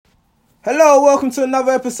Hello, welcome to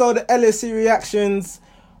another episode of LSC Reactions.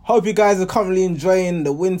 Hope you guys are currently enjoying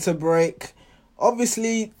the winter break.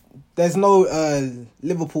 Obviously, there's no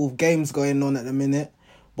Liverpool games going on at the minute,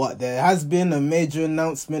 but there has been a major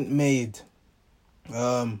announcement made.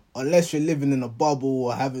 Unless you're living in a bubble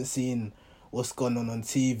or haven't seen what's going on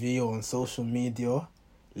TV or on social media,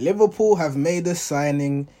 Liverpool have made a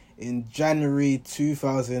signing in January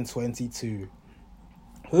 2022.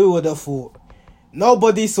 Who would have thought?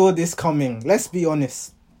 Nobody saw this coming. Let's be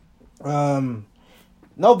honest.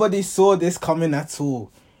 Nobody saw this coming at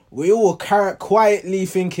all. We all were quietly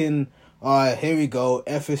thinking, here we go,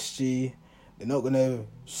 FSG. They're not going to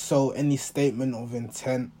show any statement of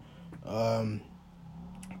intent. They're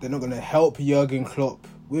not going to help Jurgen Klopp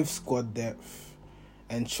with squad depth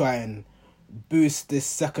and try and boost this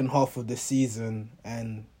second half of the season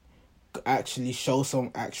and actually show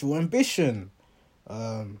some actual ambition.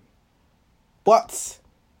 But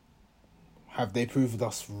have they proved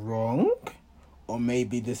us wrong? Or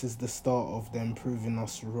maybe this is the start of them proving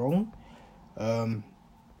us wrong. A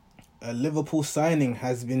Liverpool signing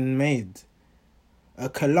has been made. A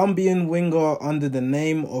Colombian winger under the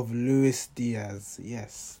name of Luis Diaz.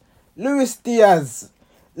 Yes, Luis Diaz.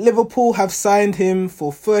 Liverpool have signed him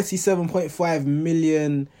for 37.5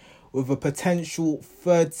 million with a potential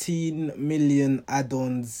 13 million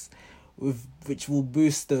add-ons, which will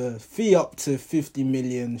boost the fee up to 50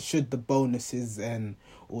 million should the bonuses and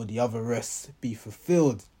all the other rest be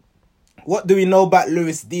fulfilled. What do we know about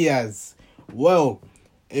Luis Diaz? Well,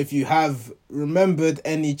 if you have remembered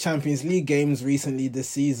any Champions League games recently this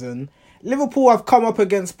season, Liverpool have come up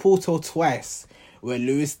against Porto twice, where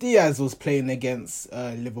Luis Diaz was playing against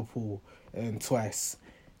Liverpool twice.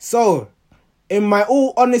 So, in my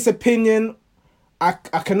all honest opinion, I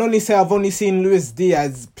can only say I've only seen Luis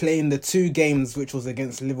Diaz play in the two games which was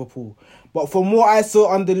against Liverpool. But from what I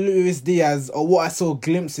saw under Luis Diaz, or what I saw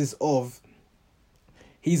glimpses of,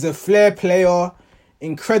 he's a flair player,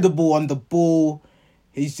 incredible on the ball.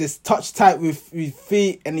 He's just touch tight with his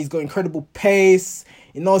feet and he's got incredible pace.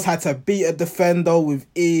 He knows how to beat a defender with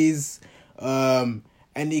ease. And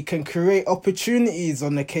he can create opportunities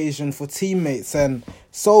on occasion for teammates. And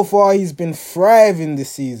so far he's been thriving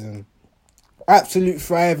this season. Absolute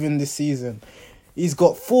thriving this season. He's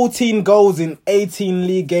got 14 goals in 18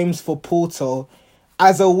 league games for Porto.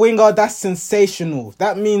 As a winger, that's sensational.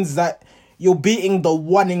 That means that you're beating the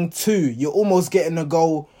 1 in 2. You're almost getting a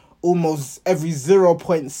goal almost every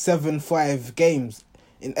 0.75 games.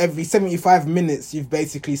 In every 75 minutes, you've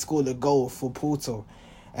basically scored a goal for Porto.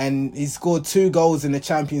 And he's scored 2 goals in the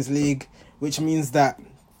Champions League, which means that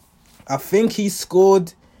I think he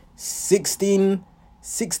scored 16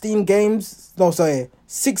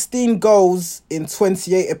 goals in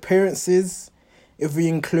 28 appearances, if we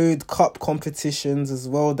include cup competitions as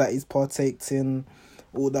well that he's partaked in,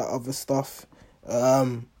 all that other stuff.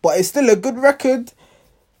 But it's still a good record.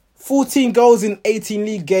 14 goals in 18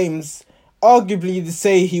 league games. Arguably to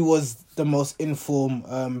say he was the most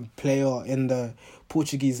informed player in the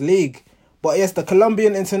Portuguese league. But yes, the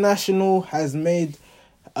Colombian international has made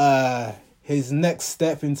his next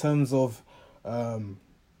step in terms of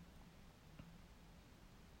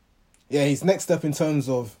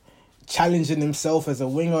challenging himself as a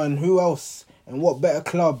winger. And who else and what better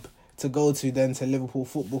club to go to than to Liverpool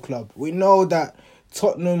Football Club? We know that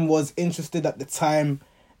Tottenham was interested at the time,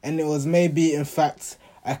 and it was maybe in fact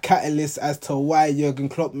a catalyst as to why Jurgen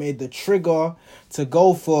Klopp made the trigger to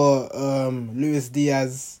go for Luis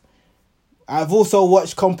Diaz. I've also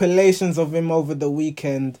watched compilations of him over the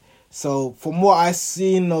weekend. So from what I've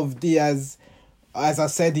seen of Diaz, as I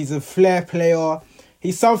said, he's a flair player.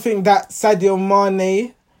 He's something that Sadio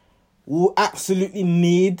Mane will absolutely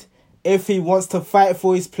need if he wants to fight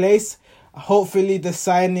for his place. Hopefully the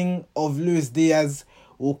signing of Luis Diaz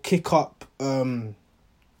will kick up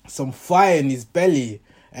some fire in his belly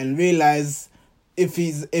and realise if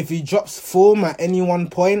he drops form at any one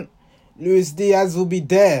point, Luis Diaz will be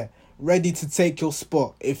there, ready to take your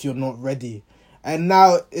spot if you're not ready. And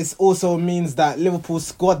now it also means that Liverpool's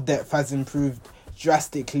squad depth has improved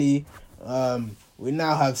drastically. We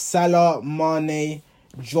now have Salah, Mane,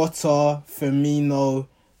 Jota, Firmino,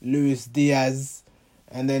 Luis Diaz,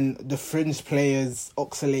 and then the fringe players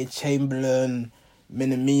Oxlade-Chamberlain,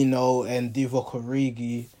 Minamino and Divock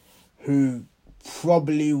Origi, who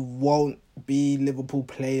probably won't be Liverpool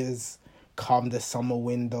players come the summer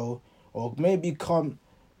window, or maybe come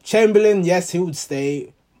Chamberlain. Yes, he would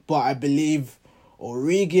stay, but I believe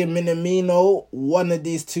Origi and Minamino, one of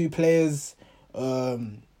these two players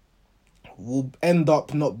will end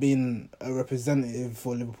up not being a representative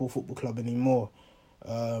for Liverpool Football Club anymore.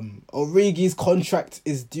 Origi's contract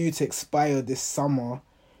is due to expire this summer,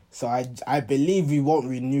 so I believe we won't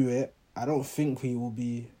renew it. I don't think we will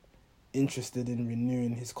be interested in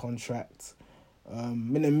renewing his contract.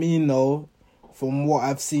 Minamino, from what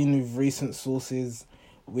I've seen with recent sources,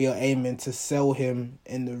 we are aiming to sell him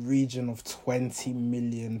in the region of £20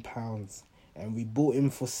 million, and we bought him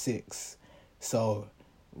for 6. So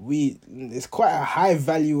it's quite a high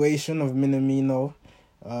valuation of Minamino.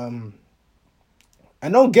 And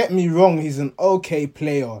don't get me wrong, he's an okay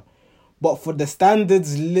player, but for the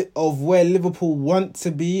standards of where Liverpool want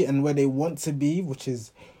to be and where they want to be, which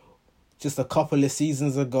is just a couple of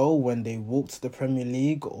seasons ago when they walked the Premier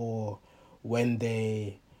League, or when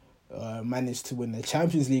they managed to win the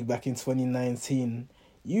Champions League back in 2019,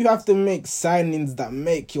 you have to make signings that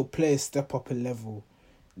make your players step up a level.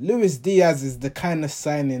 Luis Diaz is the kind of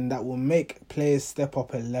signing that will make players step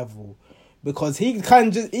up a level, because he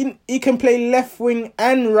can play left wing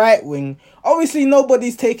and right wing. Obviously,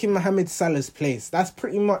 nobody's taking Mohamed Salah's place. That's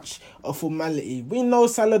pretty much a formality. We know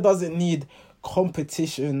Salah doesn't need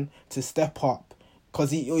competition to step up,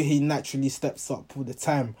 because he naturally steps up all the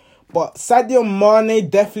time. But Sadio Mane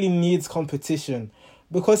definitely needs competition,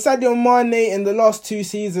 because Sadio Mane in the last 2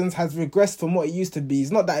 seasons has regressed from what he used to be.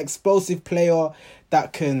 He's not that explosive player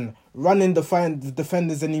that can run in the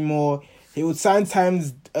defenders anymore. He would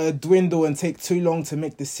sometimes dwindle and take too long to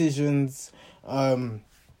make decisions. And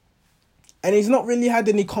he's not really had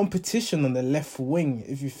any competition on the left wing,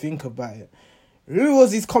 if you think about it. Who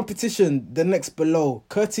was his competition the next below?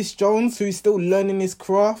 Curtis Jones, who's still learning his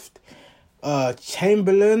craft.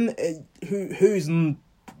 Chamberlain, who's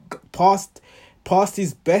past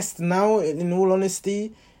his best now, in all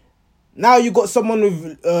honesty. Now you got someone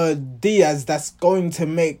with Diaz that's going to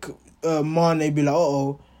make Mane be like,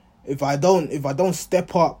 uh-oh, if I don't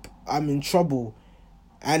step up, I'm in trouble.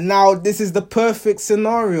 And now this is the perfect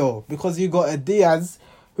scenario, because you got a Diaz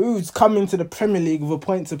who's coming to the Premier League with a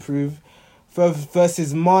point to prove,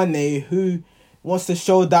 versus Mane, who wants to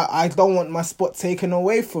show that I don't want my spot taken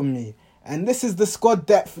away from me. And this is the squad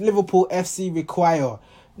depth Liverpool FC require.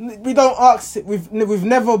 We don't ask. We've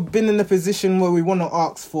never been in a position where we want to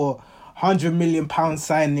ask for £100 million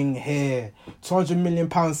signing here, £200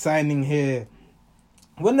 million signing here.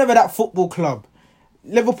 We're never that football club.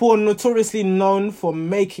 Liverpool are notoriously known for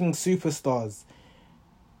making superstars.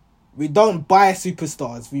 We don't buy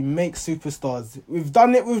superstars, we make superstars. We've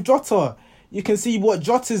done it with Jota. You can see what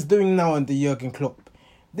Jota's doing now under Jurgen Klopp.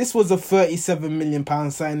 This was a £37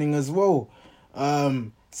 million signing as well.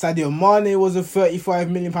 Sadio Mane was a £35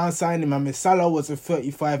 million signing. Mohamed Salah was a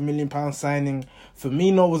 £35 million signing.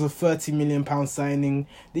 Firmino was a £30 million signing.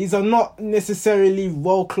 These are not necessarily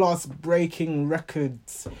world-class breaking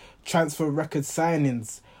records, transfer record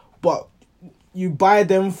signings, but you buy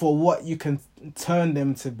them for what you can turn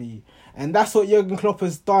them to be. And that's what Jurgen Klopp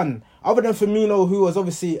has done. Other than Firmino, who was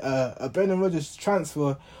obviously a Brendan Rodgers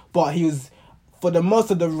transfer, but he was, for the most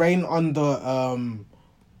of the reign under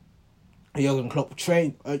Jurgen Klopp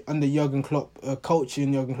under Jurgen Klopp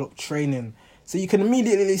coaching, Jurgen Klopp training. So you can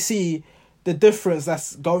immediately see the difference that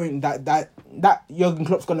Jurgen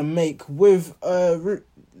Klopp's gonna make with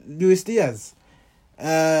Luis Diaz.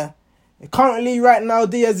 Currently, right now,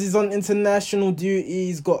 Diaz is on international duty.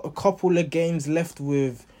 He's got a couple of games left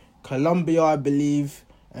with Colombia, I believe,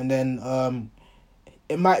 and then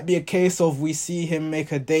it might be a case of we see him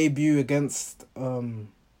make a debut against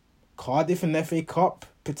Cardiff in the FA Cup,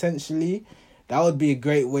 potentially. That would be a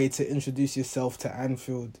great way to introduce yourself to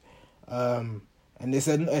Anfield. And it's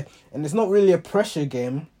not really a pressure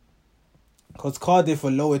game, because Cardiff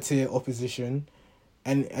are lower tier opposition,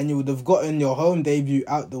 and you would have gotten your home debut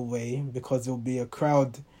out the way, because there'll be a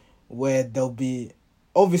crowd where they'll be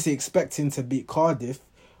obviously expecting to beat Cardiff,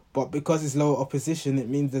 but because it's lower opposition, it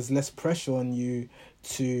means there's less pressure on you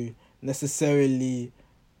to necessarily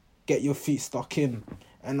get your feet stuck in.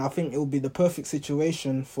 And I think it will be the perfect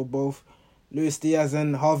situation for both Luis Diaz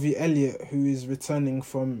and Harvey Elliott, who is returning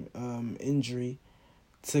from injury,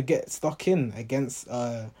 to get stuck in against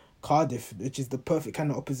Cardiff, which is the perfect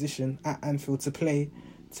kind of opposition at Anfield to play,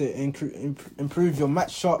 to improve your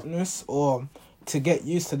match sharpness, or to get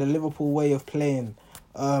used to the Liverpool way of playing.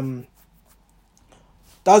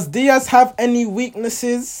 Does Diaz have any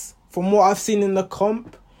weaknesses from what I've seen in the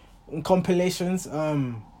compilations? I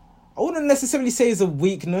wouldn't necessarily say it's a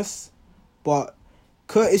weakness, but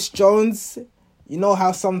Curtis Jones, you know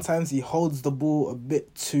how sometimes he holds the ball a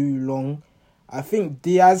bit too long. I think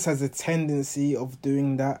Diaz has a tendency of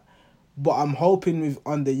doing that, but I'm hoping with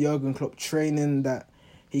under Jurgen Klopp training that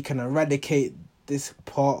he can eradicate this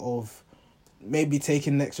part of maybe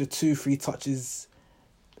taking an extra 2-3 touches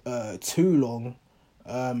too long,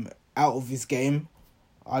 out of his game.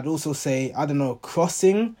 I'd also say, I don't know,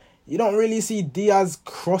 crossing. You don't really see Diaz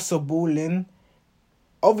cross a ball in.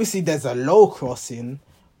 Obviously, there's a low crossing,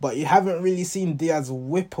 but you haven't really seen Diaz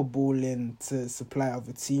whip a ball in to supply of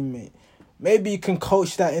a teammate. Maybe you can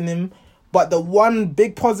coach that in him. But the one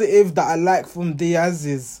big positive that I like from Diaz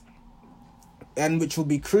is, and which will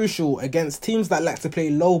be crucial against teams that like to play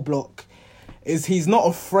low block, is he's not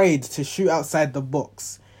afraid to shoot outside the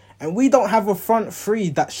box. And we don't have a front three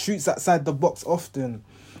that shoots outside the box often.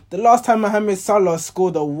 The last time Mohamed Salah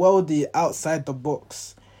scored a worldie outside the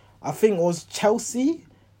box, I think it was Chelsea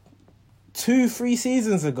 2-3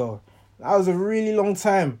 seasons ago. That was a really long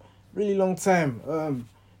time. Really long time.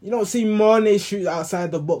 You don't see Mane shoot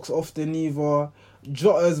outside the box often either.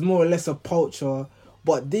 Jota's more or less a poacher.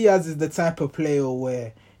 But Diaz is the type of player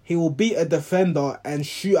where he will beat a defender and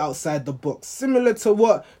shoot outside the box. Similar to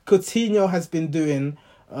what Coutinho has been doing.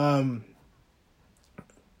 What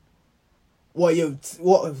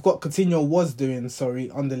Coutinho was doing,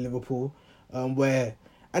 under Liverpool.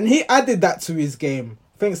 And he added that to his game.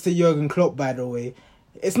 Thanks to Jurgen Klopp, by the way.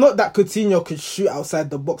 It's not that Coutinho could shoot outside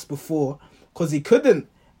the box before, because he couldn't.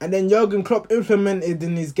 And then Jurgen Klopp implemented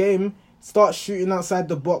in his game, start shooting outside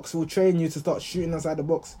the box. We'll train you to start shooting outside the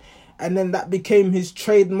box. And then that became his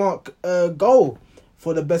trademark goal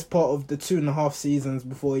for the best part of the 2.5 seasons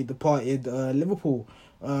before he departed Liverpool.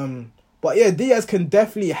 But yeah, Diaz can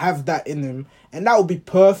definitely have that in him. And that would be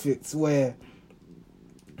perfect where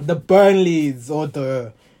the Burnleys or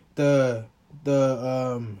the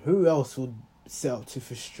who else would set up to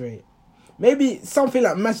frustrate? Maybe something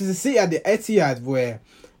like Manchester City at the Etihad, where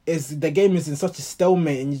the game is in such a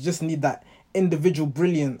stalemate and you just need that individual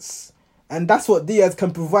brilliance. And that's what Diaz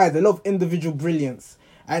can provide, a lot of individual brilliance.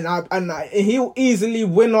 And he'll easily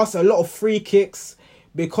win us a lot of free kicks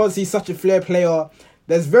because he's such a flair player.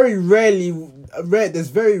 It's very rare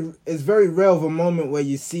of a moment where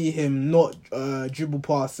you see him not dribble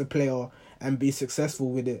past a player and be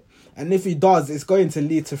successful with it. And if he does, it's going to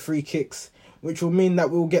lead to free kicks, which will mean that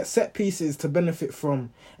we'll get set pieces to benefit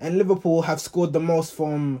from. And Liverpool have scored the most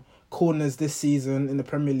from corners this season in the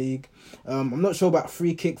Premier League. I'm not sure about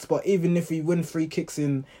free kicks, but even if we win free kicks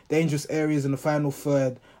in dangerous areas in the final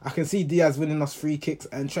third, I can see Diaz winning us free kicks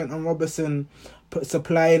and Trent and Robertson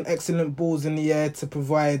supplying excellent balls in the air to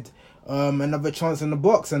provide another chance in the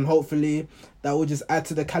box, and hopefully that will just add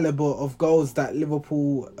to the caliber of goals that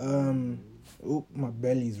Liverpool... my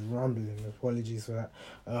belly's rumbling, apologies for that.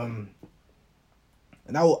 And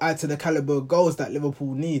that will add to the caliber of goals that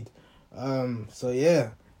Liverpool need. So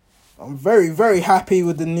yeah, I'm very, very happy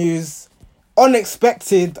with the news.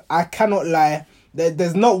 Unexpected, I cannot lie.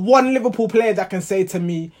 There's not one Liverpool player that can say to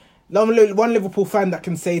me, one Liverpool fan that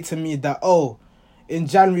can say to me that, in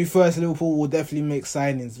January 1st, Liverpool will definitely make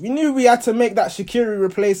signings. We knew we had to make that Shaqiri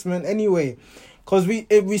replacement anyway. Because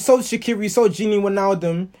we sold Shaqiri, we sold Gini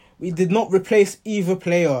Wijnaldum. We did not replace either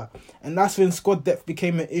player. And that's when squad depth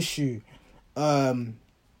became an issue.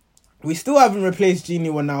 We still haven't replaced Gini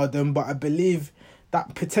Wijnaldum, but I believe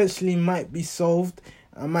that potentially might be solved.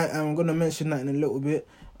 I'm going to mention that in a little bit.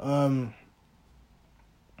 But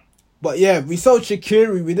yeah, we sold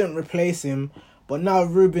Shaqiri, we didn't replace him. But now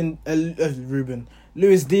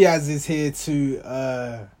Luis Diaz is here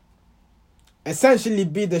to essentially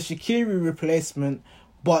be the Shaqiri replacement,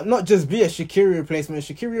 but not just be a Shaqiri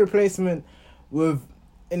replacement with,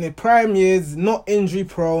 in the prime years, not injury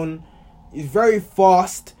prone. He's very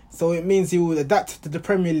fast, so it means he will adapt to the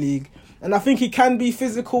Premier League. And I think he can be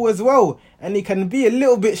physical as well, and he can be a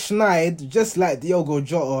little bit schneid, just like Diogo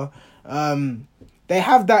Jota. They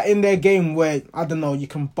have that in their game where, I don't know, you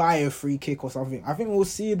can buy a free kick or something. I think we'll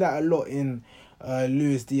see that a lot in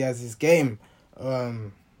Luis Diaz's game.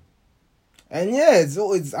 And yeah,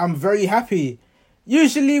 I'm very happy.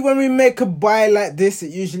 Usually when we make a buy like this,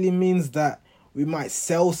 it usually means that we might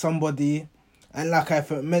sell somebody. And like I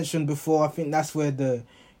mentioned before, I think that's where the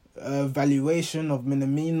valuation of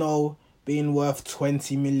Minamino being worth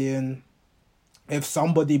 20 million. If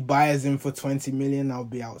somebody buys him for 20 million, I'll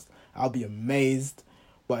be amazed.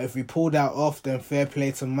 But if we pull that off, then fair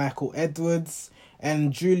play to Michael Edwards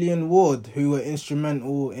and Julian Ward, who were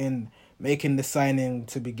instrumental in making the signing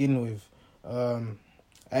to begin with.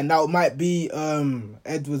 And that might be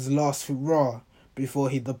Edwards' last hurrah before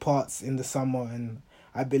he departs in the summer. And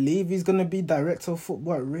I believe he's going to be director of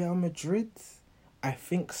football at Real Madrid. I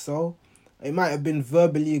think so. It might have been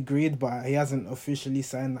verbally agreed, but he hasn't officially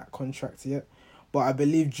signed that contract yet. But I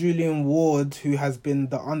believe Julian Ward, who has been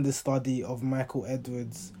the understudy of Michael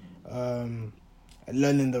Edwards,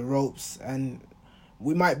 learning the ropes, and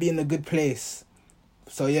we might be in a good place.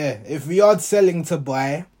 So yeah, if we are selling to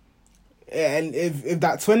buy, And if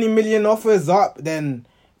that 20 million offer is up, then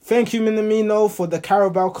thank you, Minamino, for the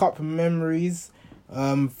Carabao Cup memories,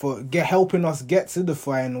 for helping us get to the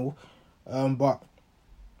final. But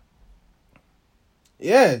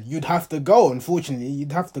yeah, you'd have to go. Unfortunately,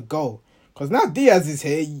 you'd have to go because now Diaz is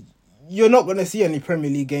here. You're not gonna see any Premier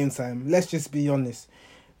League game time. Let's just be honest.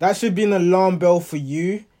 That should be an alarm bell for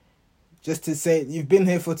you. Just to say, you've been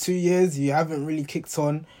here for 2 years, you haven't really kicked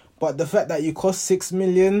on. But the fact that you cost 6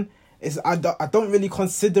 million I don't really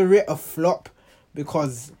consider it a flop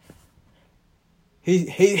because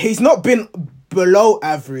he's not been below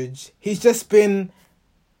average. He's just been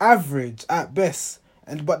average at best.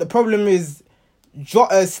 But the problem is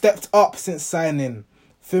Jota stepped up since signing.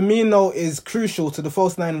 Firmino is crucial to the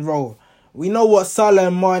false nine role. We know what Salah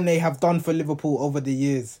and Mane have done for Liverpool over the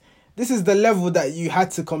years. This is the level that you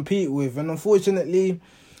had to compete with, and unfortunately,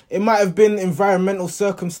 it might have been environmental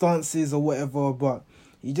circumstances or whatever, but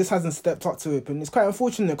he just hasn't stepped up to it. And it's quite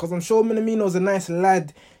unfortunate because I'm sure Minamino's a nice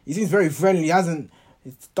lad. He seems very friendly. He hasn't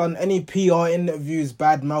done any PR interviews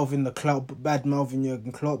bad-mouthing the club, bad-mouthing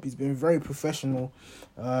Jurgen Klopp. He's been very professional.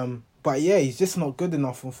 But yeah, he's just not good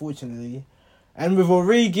enough, unfortunately. And with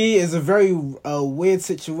Origi, it's a very weird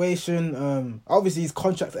situation. Obviously, his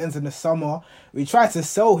contract ends in the summer. We tried to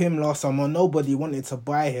sell him last summer. Nobody wanted to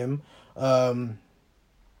buy him.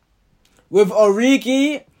 With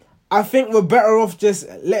Origi, I think we're better off just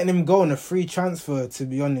letting him go on a free transfer, to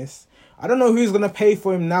be honest. I don't know who's going to pay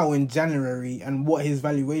for him now in January and what his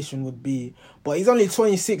valuation would be. But he's only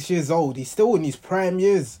 26 years old. He's still in his prime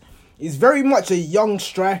years. He's very much a young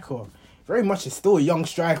striker. Very much is still a young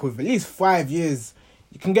striker with at least 5 years.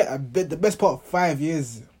 You can get the best part of 5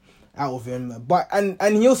 years out of him. But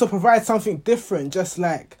and he also provides something different. Just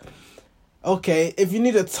like, okay, if you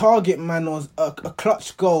need a target man or a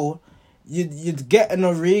clutch goal, you'd get an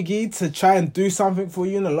Origi to try and do something for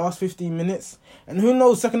you in the last 15 minutes. And who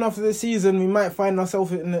knows, second half of the season, we might find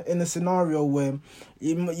ourselves in a scenario where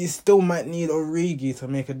you still might need Origi to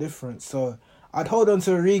make a difference. So I'd hold on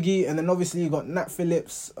to Origi, and then obviously you got Nat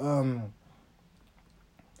Phillips,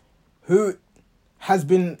 who has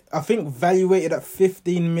been, I think, valuated at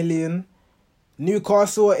 15 million.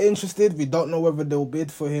 Newcastle are interested. We don't know whether they'll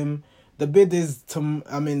bid for him. The bid is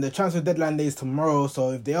the transfer deadline day is tomorrow,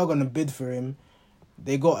 so if they are going to bid for him,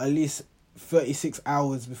 they got at least 36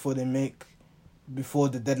 hours before the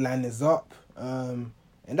deadline is up. And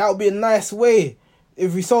that would be a nice way.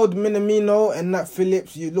 If we sold Minamino and Nat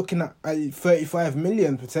Phillips, you're looking at 35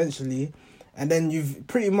 million potentially. And then you've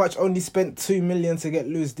pretty much only spent 2 million to get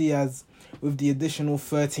Luis Diaz with the additional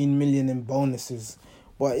 13 million in bonuses.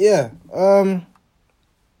 But yeah,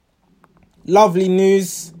 lovely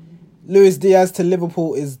news. Luis Diaz to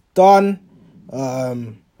Liverpool is done.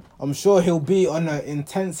 I'm sure he'll be on an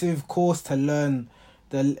intensive course to learn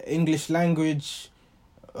the English language.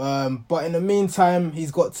 But in the meantime,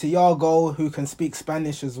 he's got Thiago, who can speak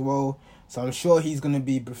Spanish as well. So I'm sure he's going to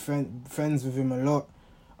be friends with him a lot.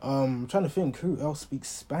 I'm trying to think who else speaks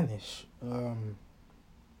Spanish.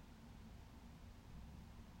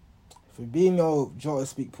 Fabinho, Jota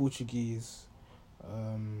speak Portuguese.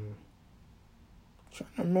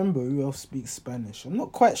 Trying to remember who else speaks Spanish. I'm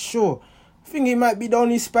not quite sure. I think he might be the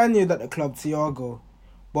only Spaniard at the club, Thiago.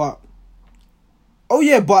 But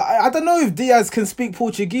I don't know if Diaz can speak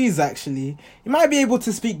Portuguese, actually. He might be able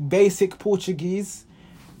to speak basic Portuguese.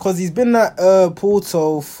 Because he's been at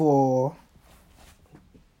Porto for...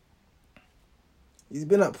 He's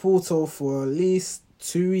been at Porto for at least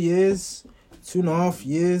 2 years. 2.5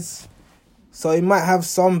 years. So he might have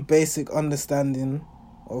some basic understanding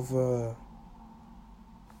of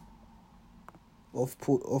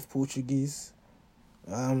Portuguese.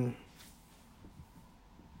 But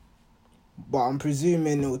I'm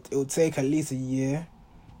presuming it'll take at least a year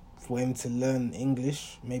for him to learn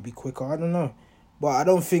English, maybe quicker, I don't know. But I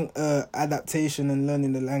don't think adaptation and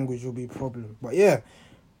learning the language will be a problem. But yeah,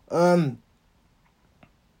 so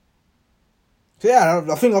yeah,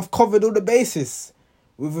 I think I've covered all the bases.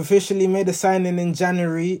 We've officially made a signing in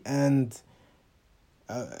January, and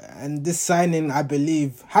this signing, I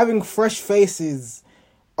believe, having fresh faces,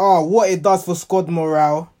 what it does for squad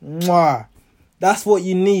morale, mwah. That's what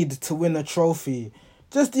you need to win a trophy.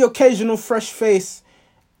 Just the occasional fresh face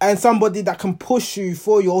and somebody that can push you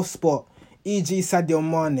for your spot, e.g. Sadio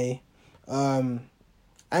Mane. And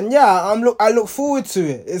yeah, I look forward to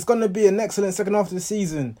it. It's going to be an excellent second half of the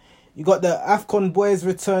season. You got the AFCON boys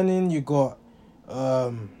returning. You got... my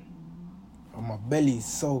belly's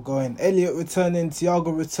so going. Elliot returning.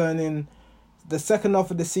 Thiago returning. The second half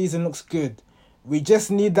of the season looks good. We just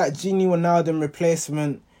need that Gini Wijnaldum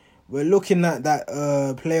replacement. We're looking at that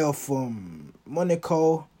player from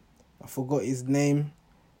Monaco, I forgot his name,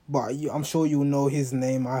 but I'm sure you'll know his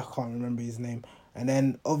name. I can't remember his name. And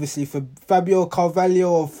then obviously for Fabio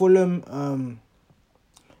Carvalho of Fulham,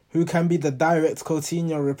 who can be the direct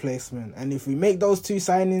Coutinho replacement. And if we make those two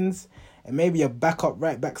signings and maybe a backup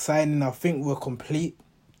right back signing, I think we're complete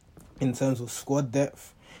in terms of squad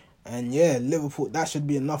depth. And yeah, Liverpool, that should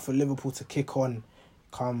be enough for Liverpool to kick on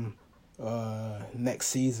come next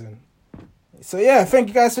season. So yeah, thank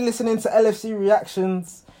you guys for listening to LFC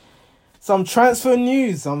Reactions. Some transfer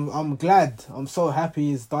news. I'm glad. I'm so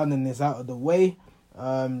happy it's done and it's out of the way.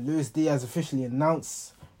 Luis Diaz officially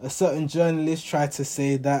announced. A certain journalist tried to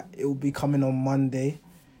say that it will be coming on Monday.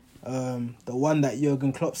 The one that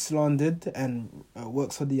Jurgen Klopp slandered and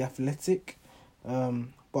works for The Athletic.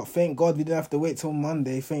 But thank God we didn't have to wait till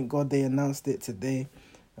Monday. Thank God they announced it today.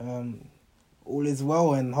 All is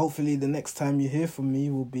well, and hopefully the next time you hear from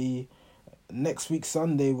me will be next week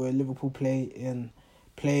Sunday, where Liverpool play in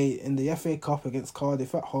the FA Cup against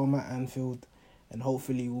Cardiff at home at Anfield, and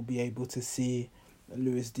hopefully we'll be able to see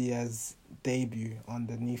Luis Diaz debut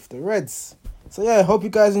underneath the Reds. So yeah, I hope you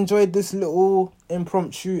guys enjoyed this little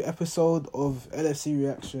impromptu episode of LFC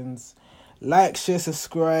Reactions. Like, share,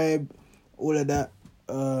 subscribe, all of that.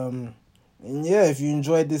 And yeah, if you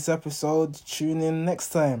enjoyed this episode, tune in next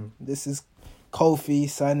time. This is Kofi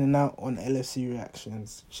signing out on LFC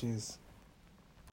Reactions. Cheers.